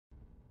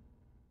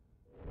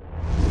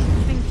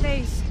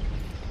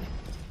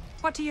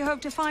What do you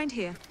hope to find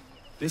here?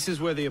 This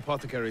is where the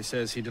apothecary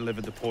says he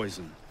delivered the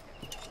poison.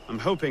 I'm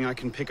hoping I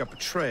can pick up a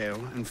trail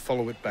and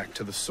follow it back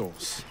to the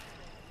source.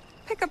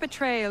 Pick up a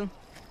trail.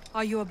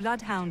 Are you a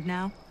bloodhound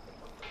now?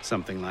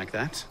 Something like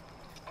that.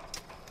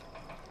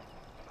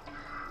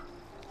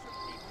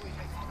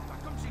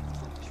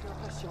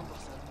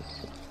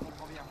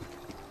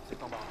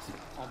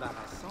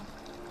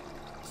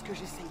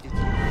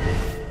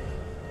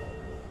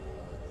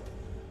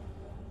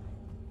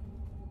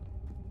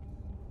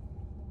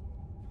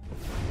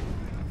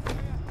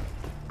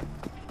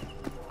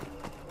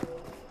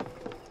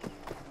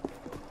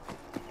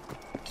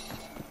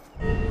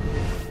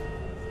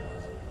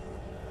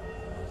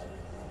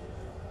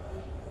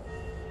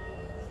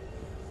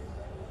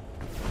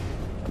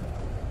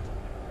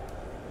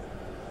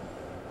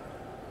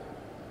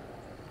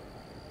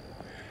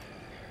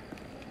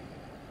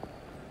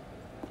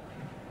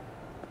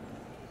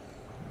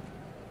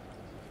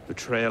 The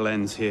trail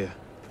ends here.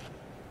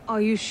 Are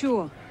you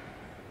sure?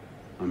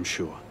 I'm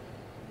sure.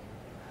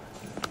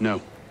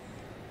 No.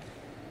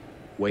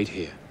 Wait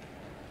here.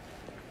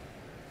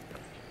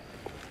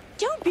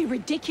 Don't be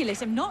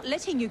ridiculous. I'm not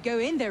letting you go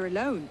in there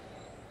alone.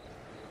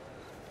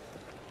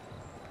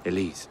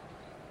 Elise.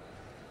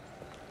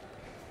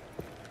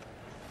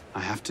 I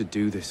have to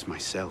do this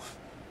myself.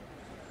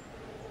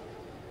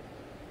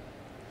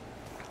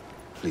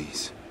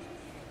 Please.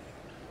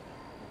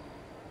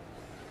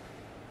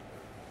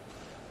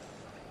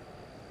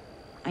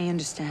 I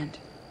understand.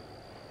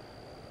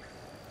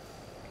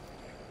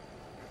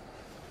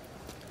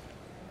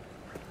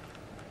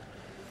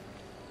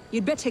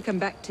 You'd better come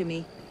back to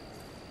me.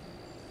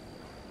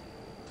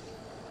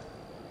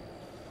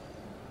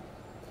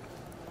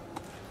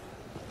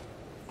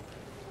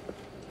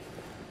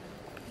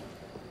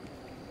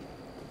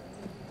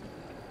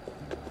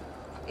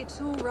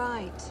 It's all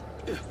right.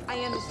 I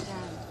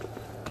understand.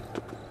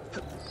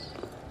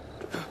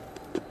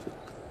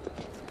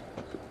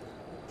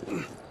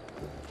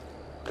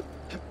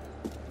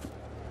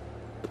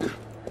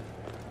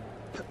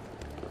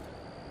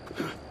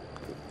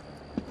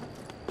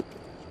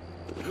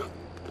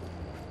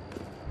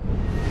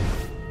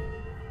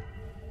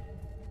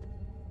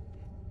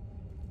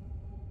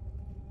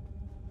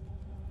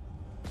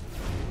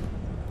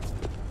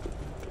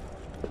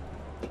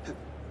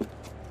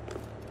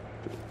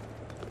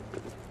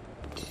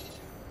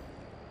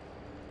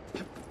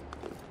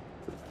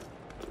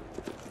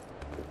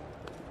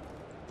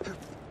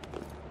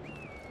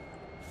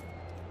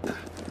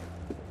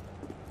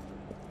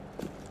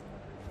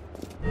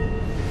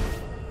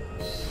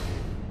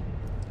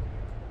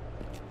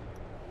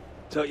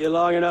 Took you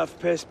long enough,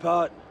 piss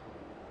pot.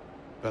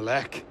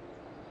 Bellec.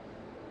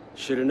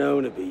 Should've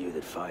known it'd be you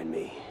that'd find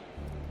me.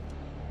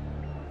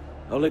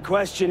 Only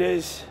question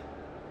is,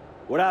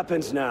 what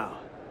happens now?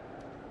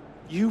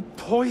 You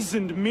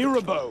poisoned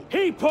Mirabeau!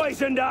 He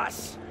poisoned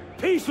us!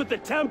 Peace with the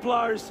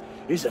Templars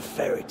is a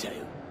fairy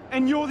tale.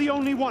 And you're the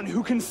only one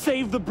who can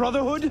save the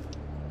Brotherhood?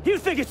 You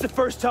think it's the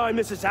first time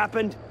this has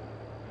happened?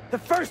 The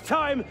first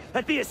time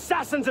that the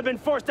Assassins have been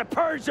forced to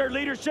purge their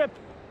leadership?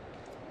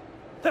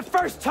 The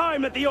first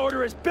time that the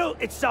Order has built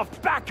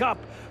itself back up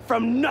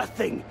from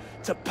nothing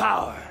to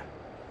power?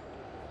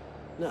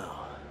 No.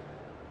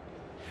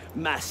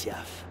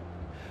 Masyaf,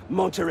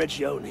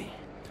 Monteregione,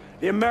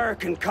 the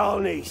American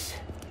colonies.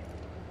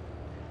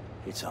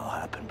 It's all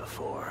happened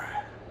before.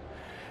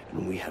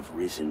 And we have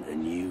risen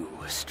anew,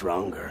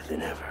 stronger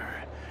than ever.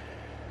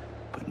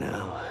 But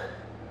now,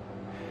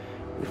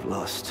 we've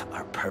lost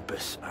our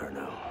purpose,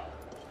 Arno.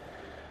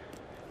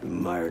 We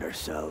mired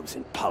ourselves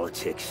in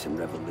politics and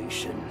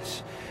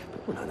revolutions,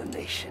 but we're not a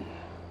nation.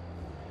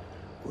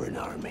 We're an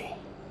army.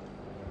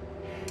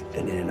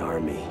 And in an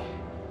army,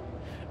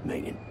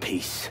 making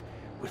peace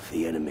with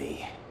the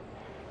enemy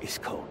is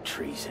called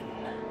treason.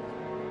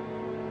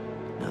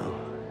 No,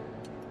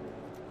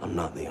 I'm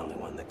not the only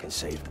one that can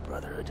save the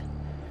Brotherhood.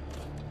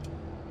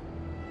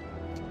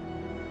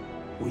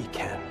 We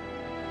can.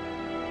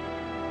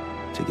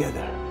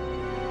 Together.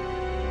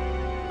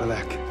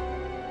 Bellec.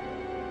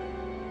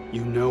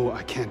 You know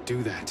I can't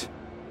do that.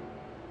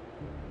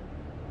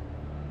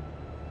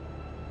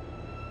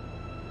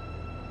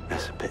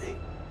 That's a pity.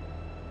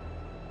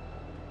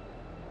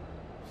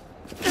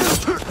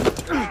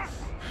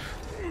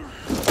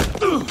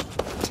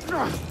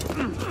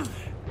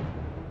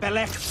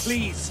 Bellec,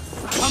 please,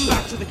 come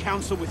back to the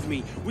council with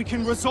me. We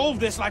can resolve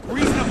this like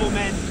reasonable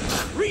men.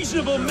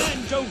 Reasonable men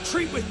don't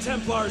treat with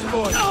Templars,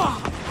 boy!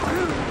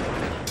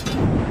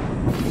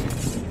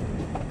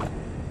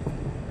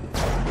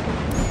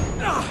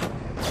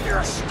 You're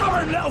a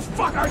stubborn little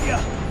fuck, aren't you?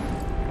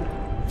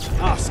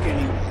 Ask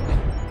anyone.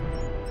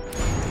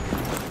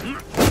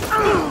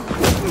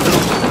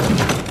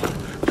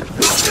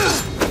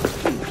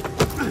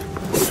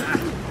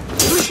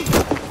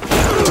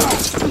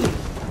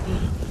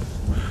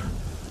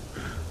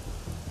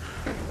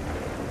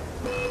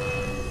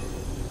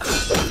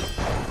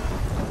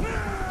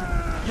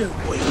 You're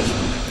weak.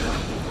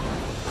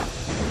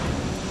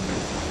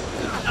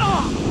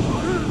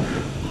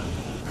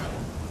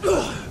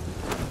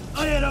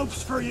 I had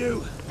helps for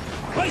you.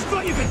 I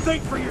thought you could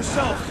think for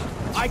yourself.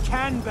 I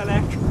can,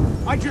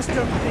 Bellec. I just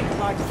don't think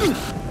like...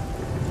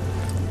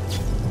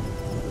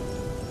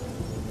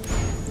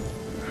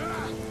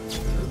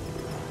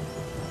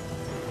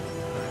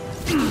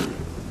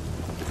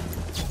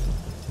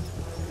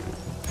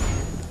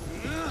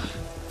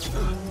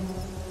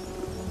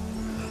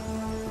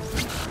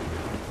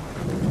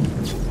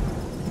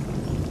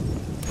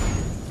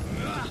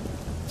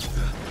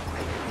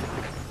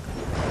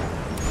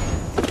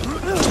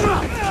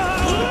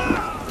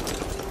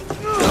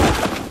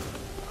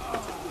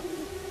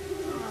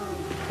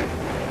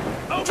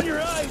 Open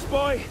your eyes,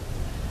 boy!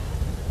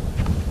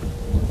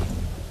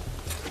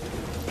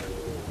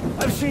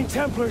 I've seen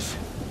Templars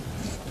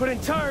put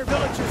entire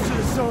villages to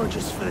the sword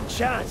just for the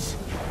chance.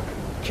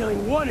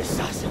 Killing one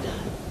assassin.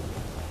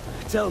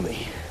 Tell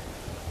me,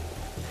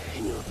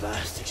 in your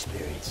vast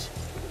experience,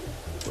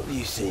 what have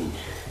you seen?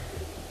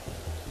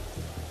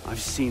 I've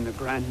seen the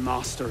Grand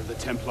Master of the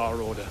Templar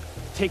Order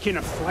take in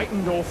a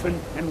frightened orphan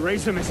and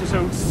raise him as his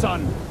own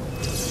son.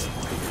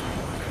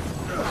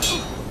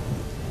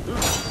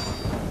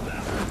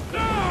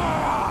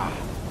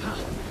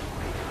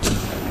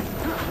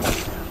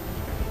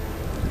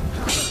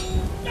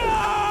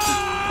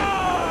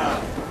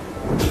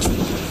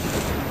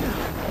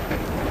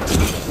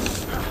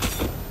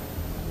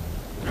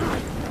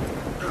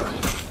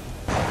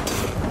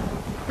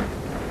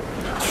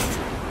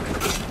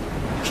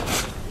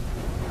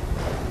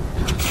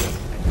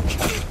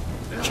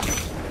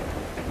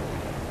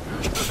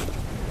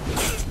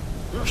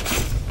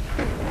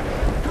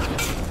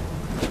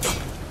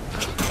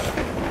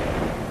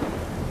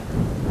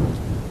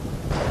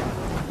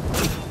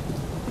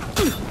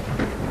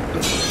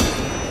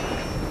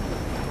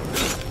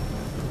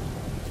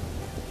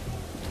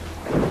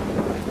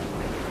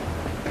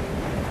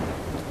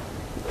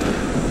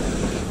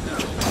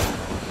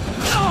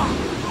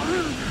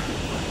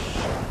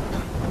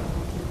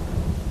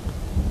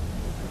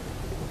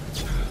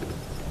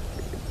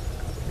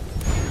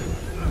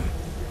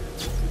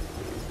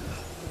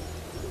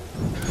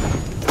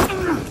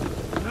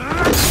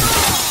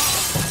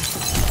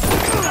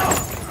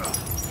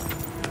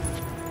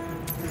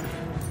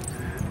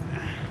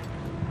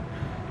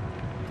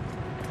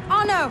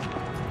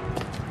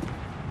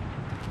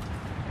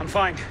 I'm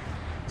fine.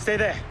 Stay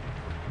there.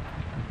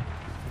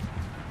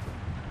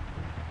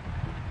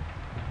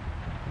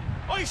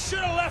 I should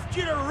have left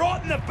you to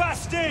rot in the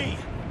Bastille!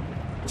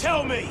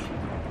 Tell me,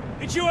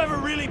 did you ever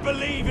really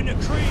believe in the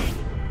Creed?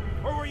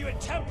 Or were you a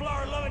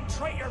Templar-loving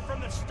traitor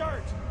from the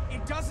start?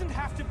 It doesn't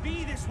have to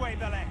be this way,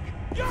 Bellec.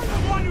 You're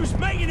the one who's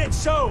making it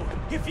so!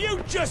 If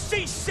you just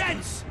see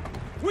sense,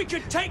 we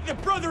could take the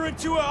Brotherhood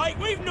to a height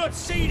we've not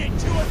seen in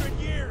 200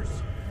 years!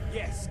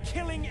 Yes,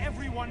 killing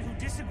everyone who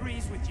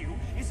disagrees with you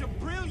is a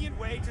brilliant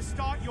way to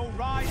start your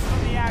rise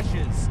from the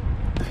ashes.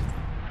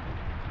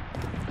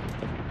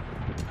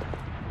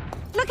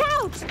 Look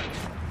out!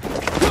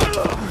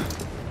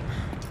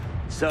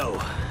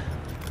 So,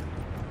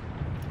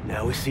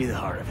 now we see the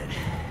heart of it.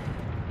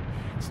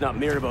 It's not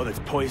Mirabeau that's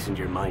poisoned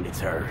your mind, it's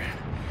her.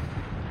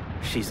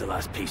 She's the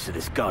last piece of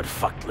this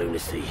god-fucked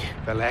lunacy.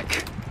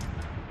 Bellec.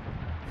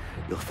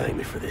 You'll thank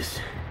me for this.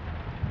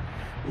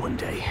 One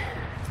day.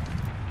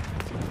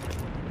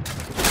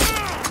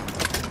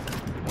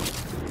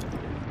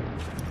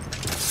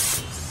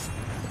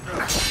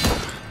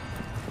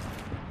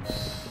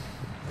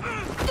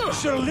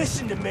 Should've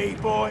listened to me,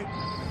 boy.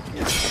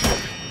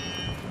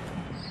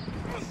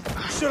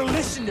 Should've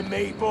listened to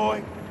me,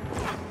 boy.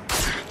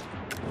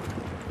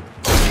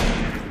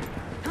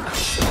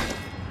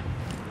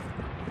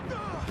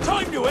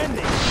 Time to end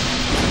this.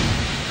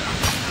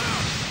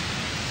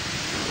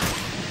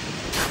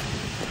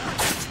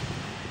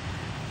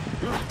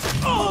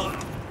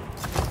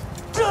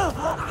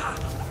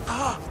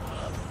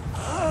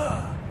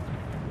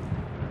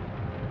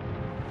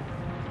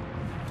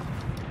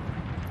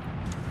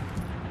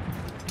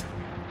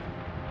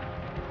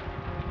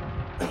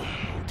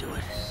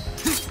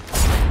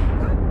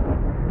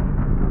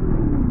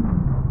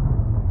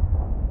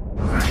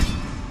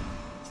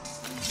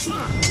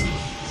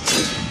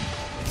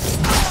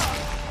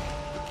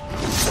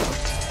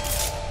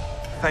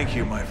 Thank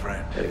you, my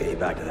friend. Gotta get you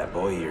back to that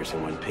boy of yours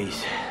in one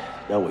piece.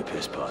 Don't we,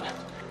 pisspot?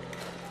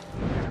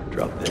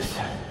 Drop this.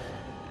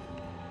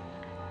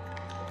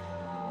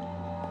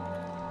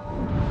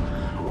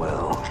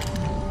 Well...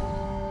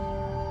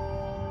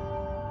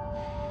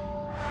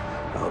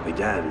 I'll be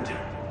damned.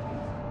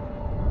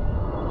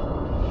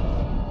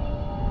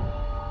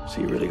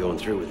 So you're really going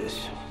through with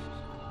this?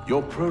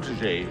 Your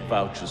protege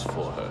vouches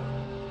for her.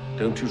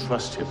 Don't you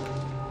trust him?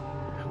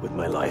 With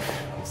my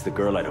life, it's the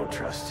girl I don't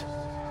trust.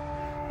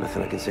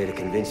 Nothing I can say to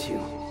convince you.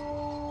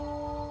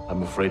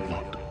 I'm afraid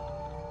not.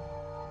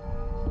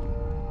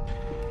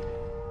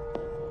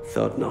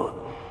 Thought not.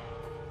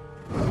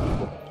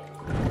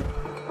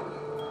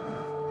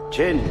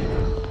 Chin.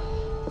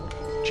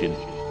 Chin.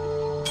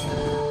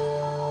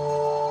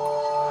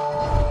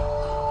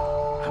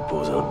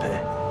 Repose en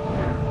paix.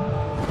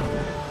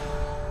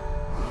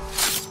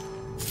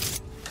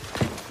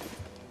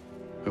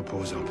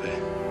 en paix.